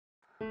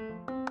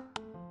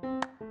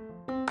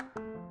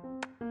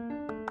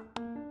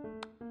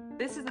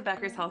This is the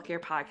Becker's Healthcare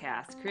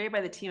Podcast, created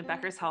by the team at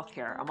Becker's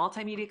Healthcare, a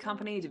multimedia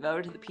company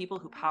devoted to the people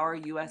who power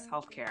U.S.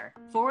 healthcare.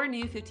 4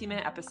 new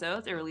 15-minute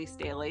episodes are released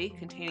daily,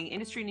 containing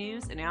industry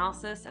news,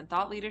 analysis, and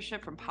thought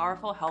leadership from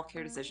powerful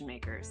healthcare decision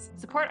makers.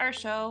 Support our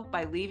show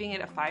by leaving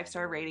it a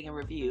 5-star rating and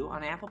review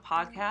on Apple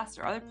Podcasts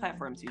or other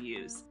platforms you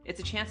use. It's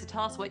a chance to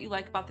tell us what you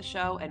like about the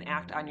show and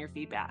act on your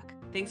feedback.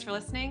 Thanks for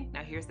listening.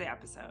 Now here's the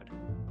episode.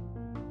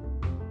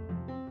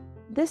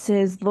 This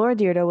is Laura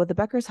Dierdo with the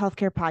Becker's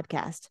Healthcare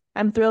Podcast.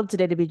 I'm thrilled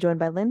today to be joined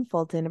by Lynn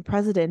Fulton,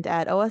 President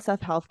at OSF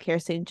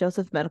Healthcare St.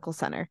 Joseph Medical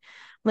Center.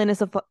 Lynn,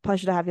 it's a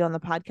pleasure to have you on the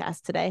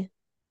podcast today.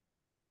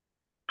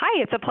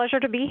 Hi, it's a pleasure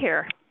to be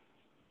here.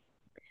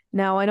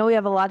 Now, I know we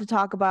have a lot to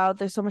talk about.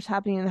 There's so much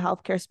happening in the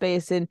healthcare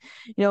space, and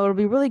it'll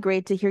be really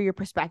great to hear your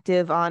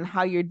perspective on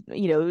how you're,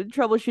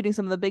 troubleshooting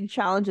some of the big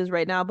challenges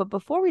right now. But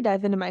before we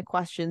dive into my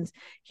questions,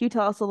 can you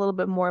tell us a little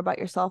bit more about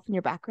yourself and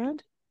your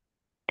background?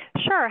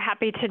 Sure,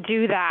 happy to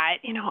do that.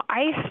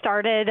 I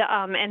started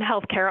in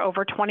healthcare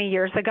over 20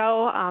 years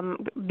ago,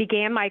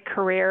 began my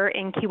career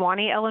in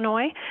Kewanee,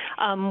 Illinois,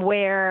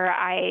 where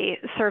I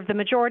served the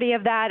majority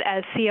of that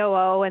as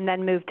COO and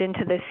then moved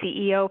into the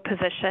CEO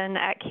position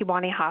at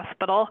Kewanee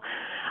Hospital.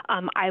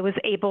 I was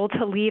able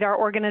to lead our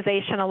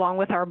organization along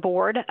with our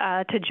board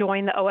to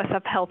join the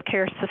OSF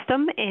healthcare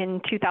system in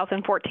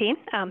 2014.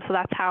 So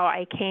that's how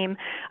I came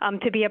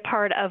to be a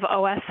part of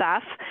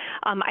OSF.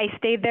 I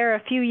stayed there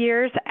a few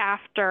years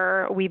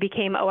after we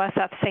became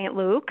OSF St.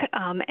 Luke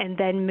and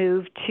then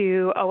moved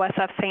to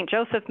OSF St.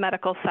 Joseph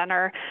Medical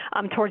Center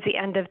towards the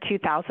end of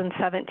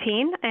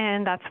 2017,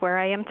 and that's where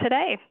I am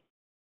today.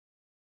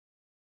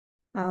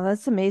 Oh,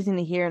 that's amazing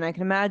to hear. And I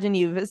can imagine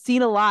you've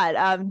seen a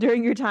lot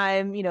during your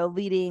time,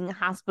 leading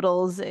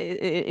hospitals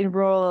in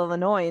rural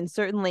Illinois, and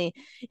certainly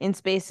in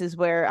spaces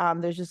where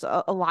there's just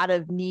a lot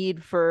of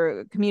need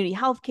for community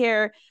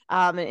healthcare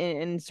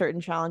and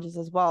certain challenges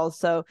as well.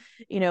 So,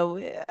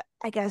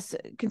 I guess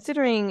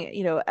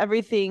considering,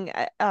 everything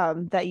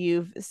that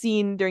you've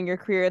seen during your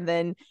career and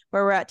then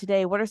where we're at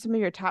today, what are some of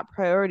your top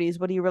priorities?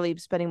 What are you really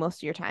spending most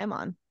of your time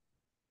on?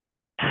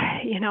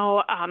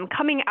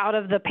 Coming out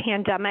of the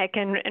pandemic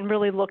and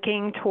really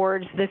looking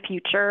towards the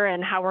future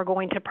and how we're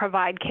going to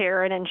provide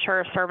care and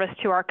ensure service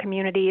to our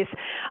communities,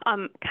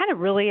 kind of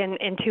really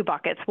in two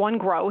buckets. One,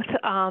 growth,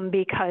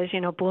 because,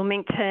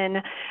 Bloomington,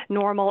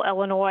 Normal,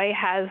 Illinois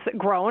has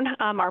grown.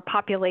 Our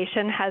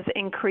population has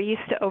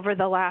increased over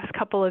the last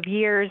couple of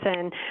years.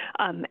 And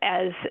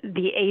as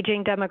the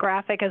aging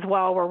demographic as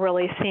well, we're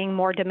really seeing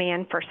more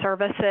demand for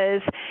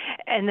services.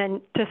 And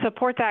then to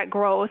support that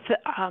growth,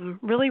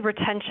 really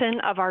retention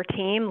of our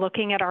team,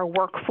 looking at our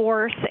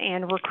workforce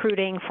and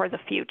recruiting for the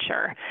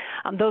future.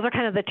 Those are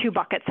kind of the two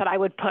buckets that I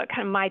would put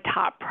kind of my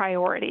top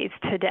priorities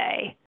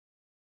today.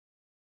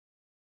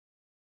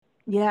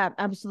 Yeah,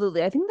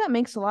 absolutely. I think that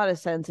makes a lot of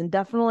sense. And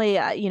definitely,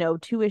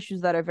 two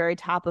issues that are very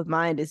top of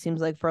mind, it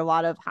seems like, for a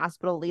lot of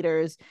hospital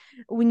leaders.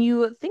 When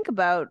you think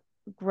about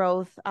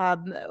growth,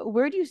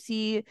 where do you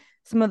see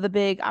some of the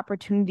big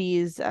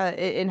opportunities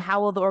and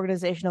how will the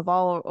organization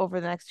evolve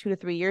over the next 2 to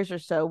 3 years or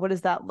so? What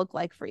does that look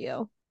like for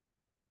you?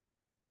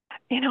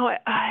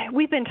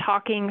 We've been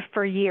talking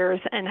for years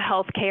in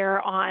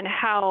healthcare on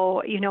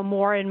how,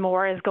 more and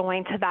more is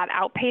going to that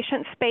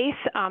outpatient space.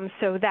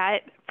 So that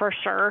for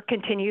sure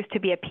continues to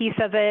be a piece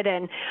of it.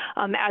 And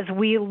as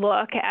we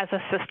look as a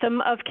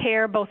system of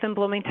care, both in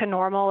Bloomington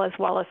Normal as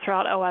well as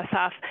throughout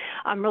OSF,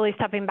 I'm really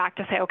stepping back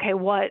to say, okay,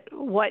 what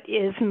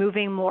is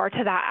moving more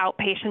to that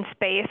outpatient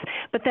space,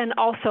 but then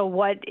also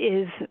what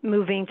is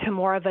moving to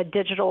more of a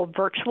digital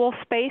virtual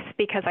space,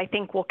 because I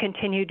think we'll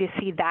continue to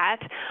see that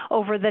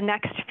over the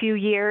next few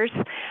years.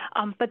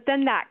 But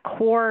then that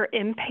core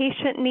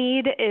inpatient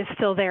need is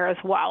still there as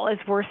well, as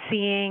we're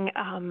seeing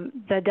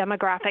the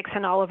demographics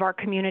in all of our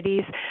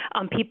communities.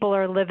 People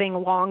are living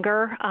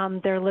longer.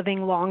 They're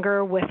living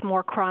longer with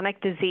more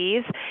chronic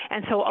disease.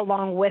 And so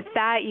along with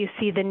that, you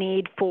see the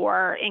need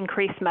for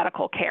increased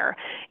medical care.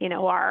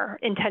 Our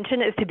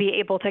intention is to be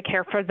able to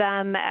care for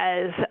them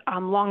as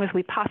long as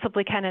we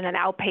possibly can in an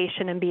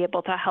outpatient and be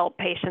able to help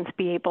patients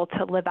be able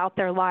to live out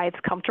their lives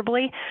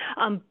comfortably.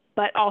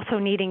 But also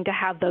needing to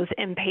have those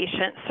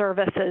inpatient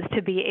services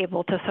to be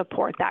able to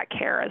support that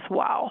care as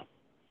well.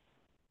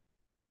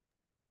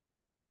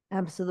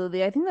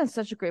 Absolutely. I think that's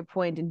such a great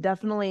point. And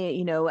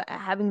definitely,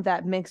 having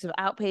that mix of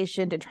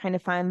outpatient and trying to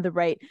find the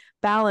right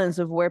balance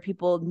of where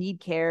people need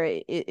care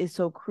is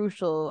so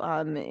crucial.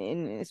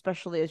 And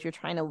especially as you're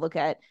trying to look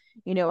at,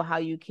 how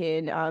you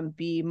can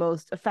be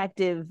most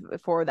effective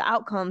for the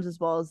outcomes as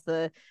well as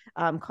the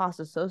costs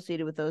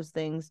associated with those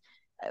things.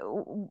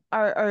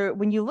 Are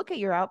when you look at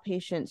your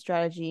outpatient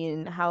strategy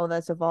and how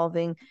that's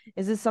evolving,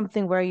 is this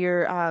something where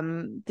you're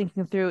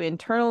thinking through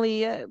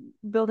internally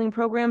building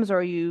programs, or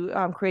are you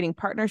creating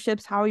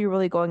partnerships? How are you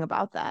really going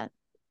about that?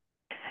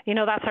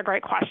 That's a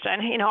great question.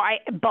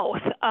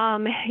 Both.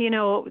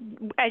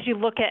 As you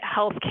look at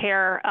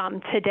healthcare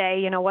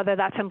today, whether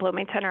that's in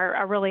Bloomington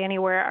or really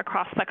anywhere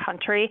across the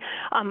country,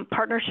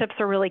 partnerships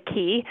are really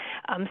key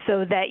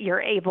so that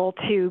you're able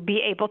to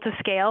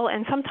scale.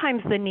 And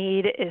sometimes the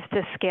need is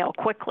to scale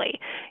quickly.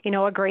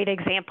 A great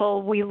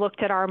example, we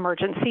looked at our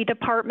emergency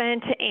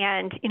department,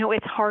 and,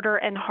 it's harder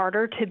and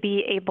harder to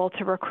be able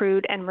to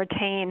recruit and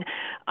retain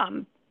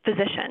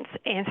physicians.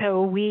 And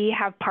so we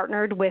have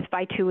partnered with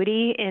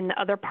Vituity in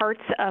other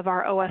parts of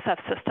our OSF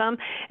system,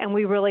 and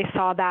we really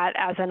saw that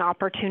as an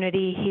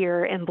opportunity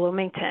here in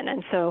Bloomington.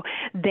 And so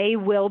they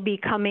will be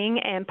coming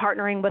and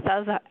partnering with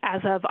us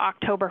as of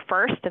October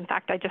 1st. In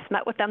fact, I just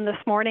met with them this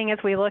morning as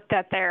we looked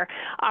at their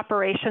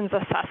operations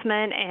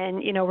assessment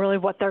and, really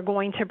what they're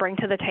going to bring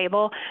to the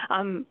table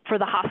for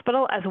the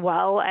hospital as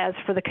well as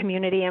for the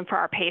community and for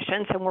our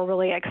patients. And we're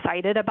really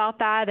excited about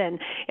that, and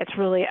it's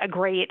really a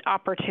great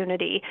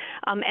opportunity.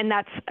 And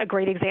that's a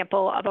great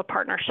example of a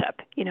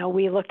partnership.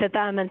 We looked at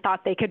them and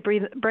thought they could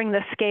bring the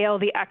scale,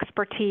 the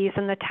expertise,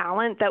 and the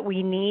talent that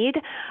we need.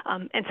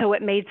 And so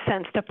it made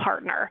sense to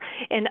partner.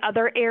 In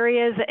other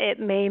areas, it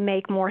may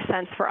make more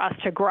sense for us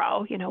to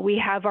grow.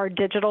 We have our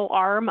digital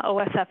arm,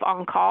 OSF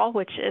On Call,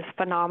 which is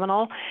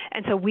phenomenal.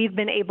 And so we've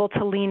been able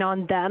to lean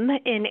on them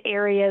in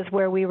areas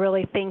where we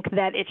really think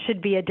that it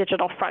should be a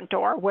digital front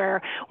door,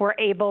 where we're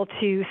able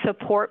to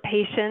support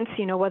patients,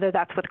 whether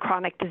that's with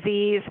chronic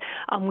disease.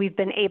 We've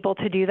been able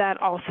to do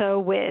that also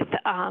with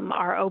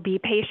our OB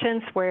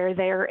patients, where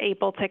they're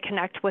able to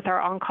connect with our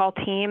on-call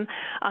team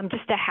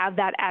just to have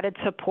that added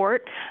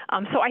support.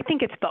 So I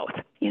think it's both.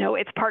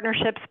 It's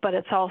partnerships, but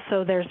it's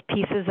also there's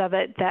pieces of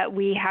it that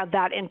we have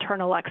that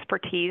internal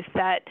expertise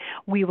that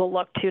we will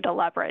look to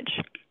leverage.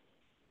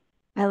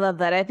 I love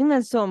that. I think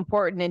that's so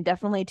important, and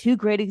definitely two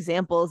great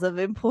examples of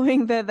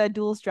employing the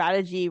dual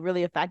strategy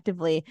really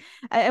effectively.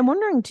 I'm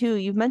wondering too,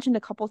 you've mentioned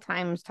a couple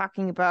times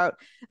talking about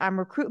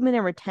recruitment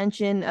and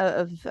retention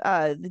of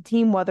the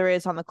team, whether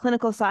it's on the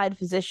clinical side,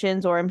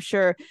 physicians, or I'm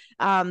sure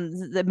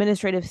the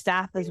administrative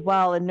staff as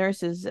well, and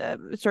nurses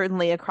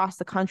certainly across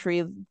the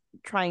country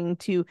trying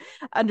to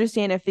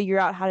understand and figure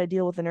out how to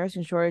deal with the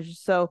nursing shortage.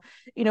 So,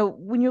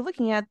 when you're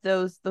looking at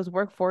those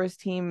workforce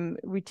team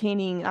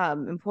retaining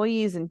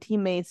employees and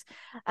teammates,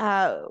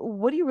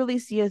 what do you really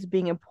see as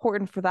being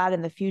important for that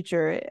in the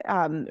future?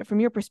 From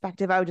your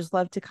perspective, I would just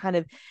love to kind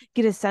of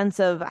get a sense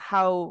of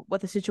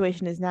what the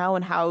situation is now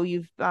and how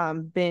you've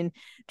been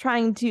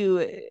trying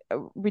to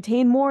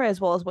retain more, as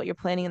well as what you're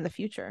planning in the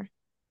future.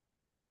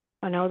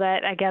 I know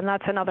that, again,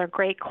 that's another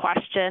great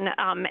question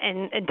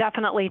and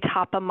definitely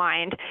top of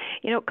mind.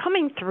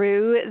 Coming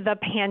through the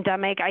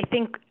pandemic, I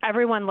think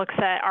everyone looks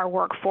at our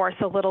workforce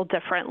a little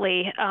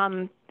differently.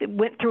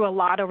 Went through a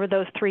lot over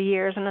those 3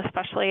 years, and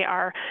especially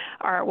our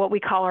what we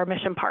call our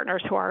mission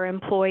partners, who are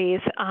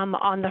employees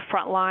on the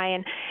front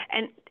line,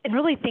 and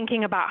really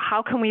thinking about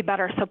how can we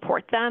better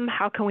support them,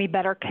 how can we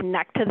better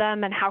connect to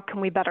them, and how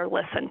can we better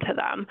listen to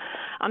them.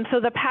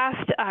 So the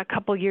past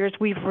couple years,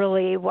 we've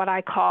really what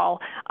I call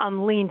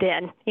leaned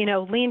in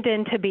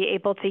to be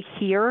able to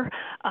hear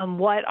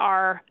what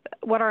our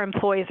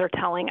employees are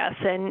telling us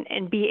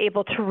and be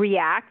able to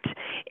react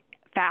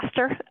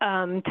faster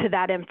to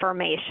that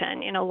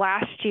information.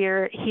 Last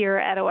year here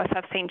at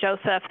OSF St.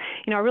 Joseph,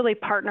 I really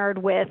partnered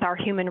with our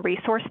human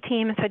resource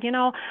team and said,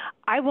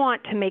 I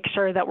want to make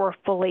sure that we're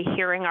fully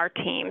hearing our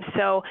team.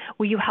 So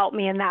will you help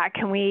me in that?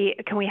 Can we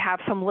have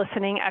some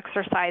listening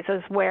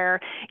exercises where,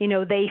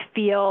 they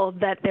feel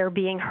that they're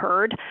being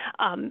heard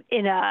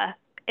in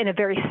a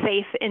very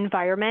safe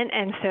environment?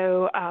 And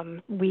so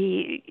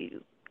we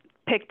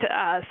picked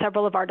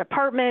several of our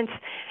departments,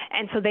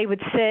 and so they would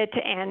sit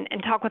and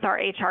talk with our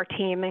HR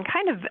team and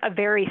kind of a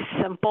very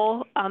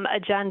simple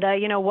agenda.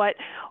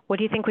 What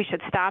do you think we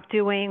should stop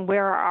doing?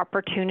 Where are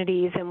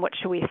opportunities, and what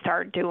should we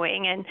start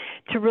doing? And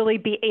to really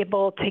be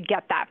able to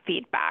get that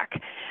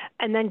feedback.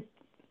 And then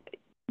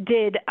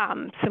did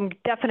some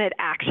definite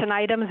action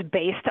items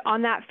based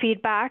on that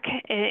feedback.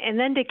 And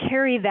then to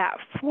carry that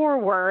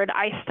forward,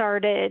 I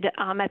started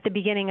at the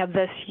beginning of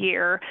this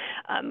year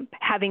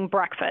having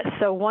breakfast.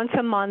 So once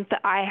a month,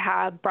 I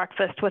have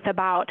breakfast with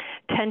about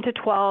 10 to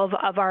 12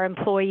 of our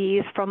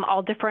employees from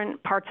all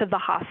different parts of the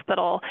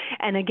hospital.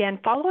 And again,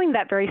 following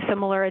that very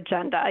similar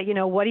agenda,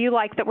 what do you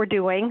like that we're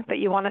doing that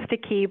you want us to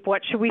keep?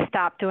 What should we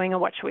stop doing,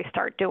 and what should we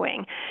start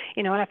doing?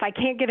 And if I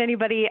can't get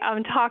anybody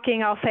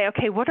talking, I'll say,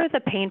 okay, what are the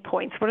pain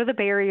points? What are the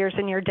barriers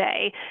in your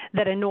day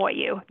that annoy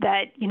you?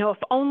 That, if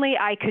only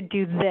I could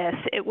do this,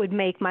 it would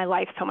make my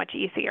life so much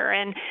easier.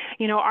 And,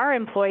 our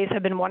employees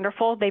have been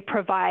wonderful. They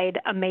provide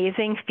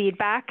amazing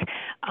feedback.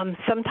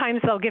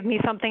 Sometimes they'll give me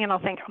something and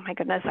I'll think, oh my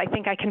goodness, I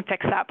think I can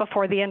fix that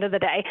before the end of the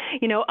day.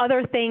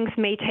 Other things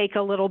may take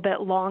a little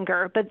bit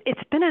longer, but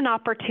it's been an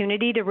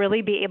opportunity to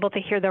really be able to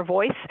hear their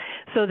voice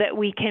so that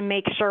we can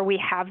make sure we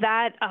have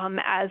that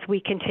as we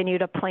continue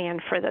to plan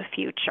for the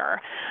future.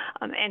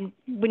 And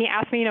when you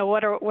ask me,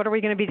 what are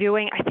we going going to be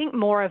doing? I think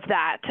more of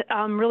that,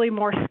 really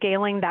more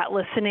scaling that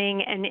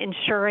listening and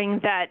ensuring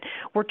that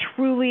we're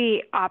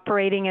truly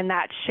operating in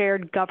that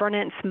shared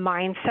governance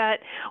mindset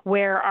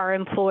where our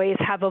employees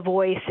have a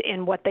voice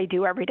in what they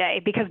do every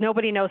day, because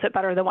nobody knows it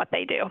better than what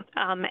they do.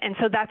 And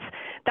so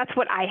that's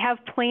what I have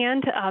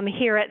planned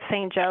here at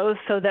St. Joe's,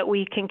 so that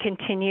we can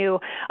continue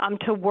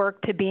to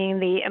work to being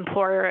the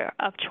employer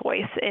of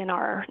choice in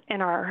our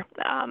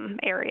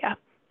area.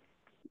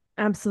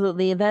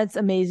 Absolutely. That's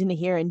amazing to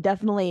hear. And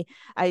definitely,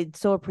 I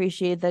so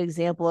appreciate that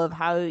example of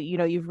how,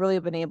 you've really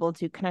been able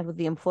to connect with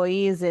the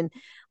employees and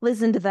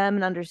listen to them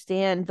and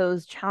understand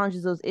those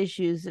challenges, those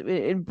issues,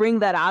 and bring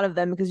that out of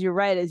them. Because you're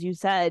right, as you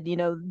said,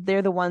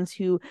 they're the ones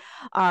who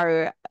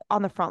are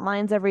on the front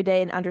lines every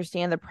day and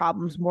understand the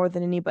problems more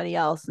than anybody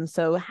else. And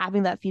so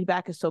having that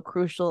feedback is so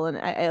crucial. And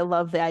I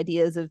love the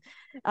ideas of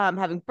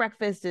having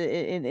breakfast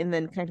and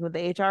then connecting with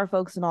the HR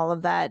folks and all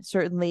of that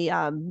certainly,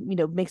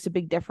 makes a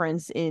big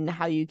difference in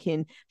how you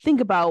can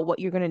think about what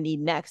you're going to need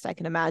next. I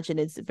can imagine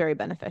it's very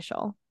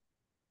beneficial.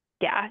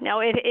 Yeah,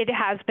 no, it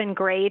has been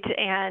great,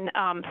 and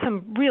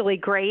some really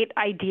great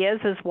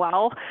ideas as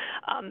well.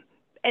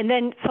 And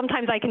then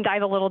sometimes I can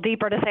dive a little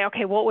deeper to say,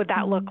 okay, what would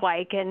that look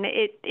like? And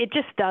it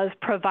just does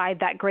provide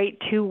that great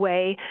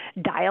two-way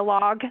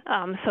dialogue,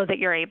 so that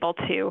you're able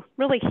to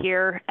really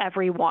hear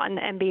everyone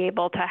and be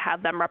able to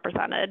have them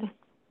represented.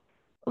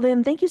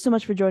 Lynn, thank you so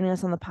much for joining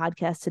us on the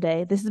podcast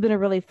today. This has been a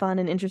really fun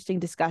and interesting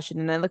discussion,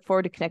 and I look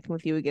forward to connecting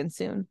with you again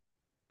soon.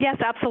 Yes,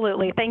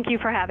 absolutely. Thank you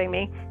for having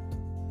me.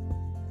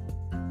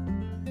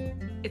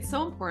 It's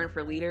so important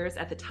for leaders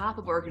at the top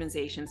of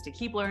organizations to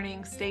keep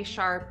learning, stay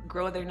sharp,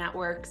 grow their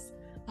networks.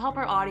 To help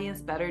our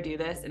audience better do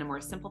this in a more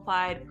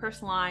simplified,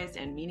 personalized,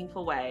 and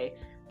meaningful way,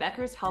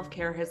 Becker's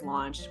Healthcare has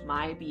launched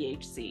My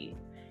BHC.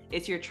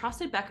 It's your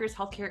trusted Becker's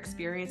Healthcare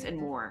experience and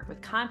more, with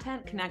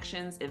content,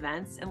 connections,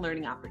 events, and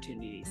learning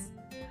opportunities.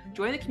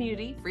 Join the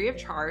community free of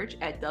charge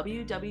at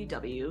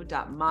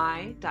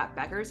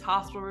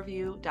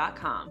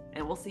www.my.beckershospitalreview.com,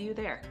 and we'll see you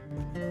there.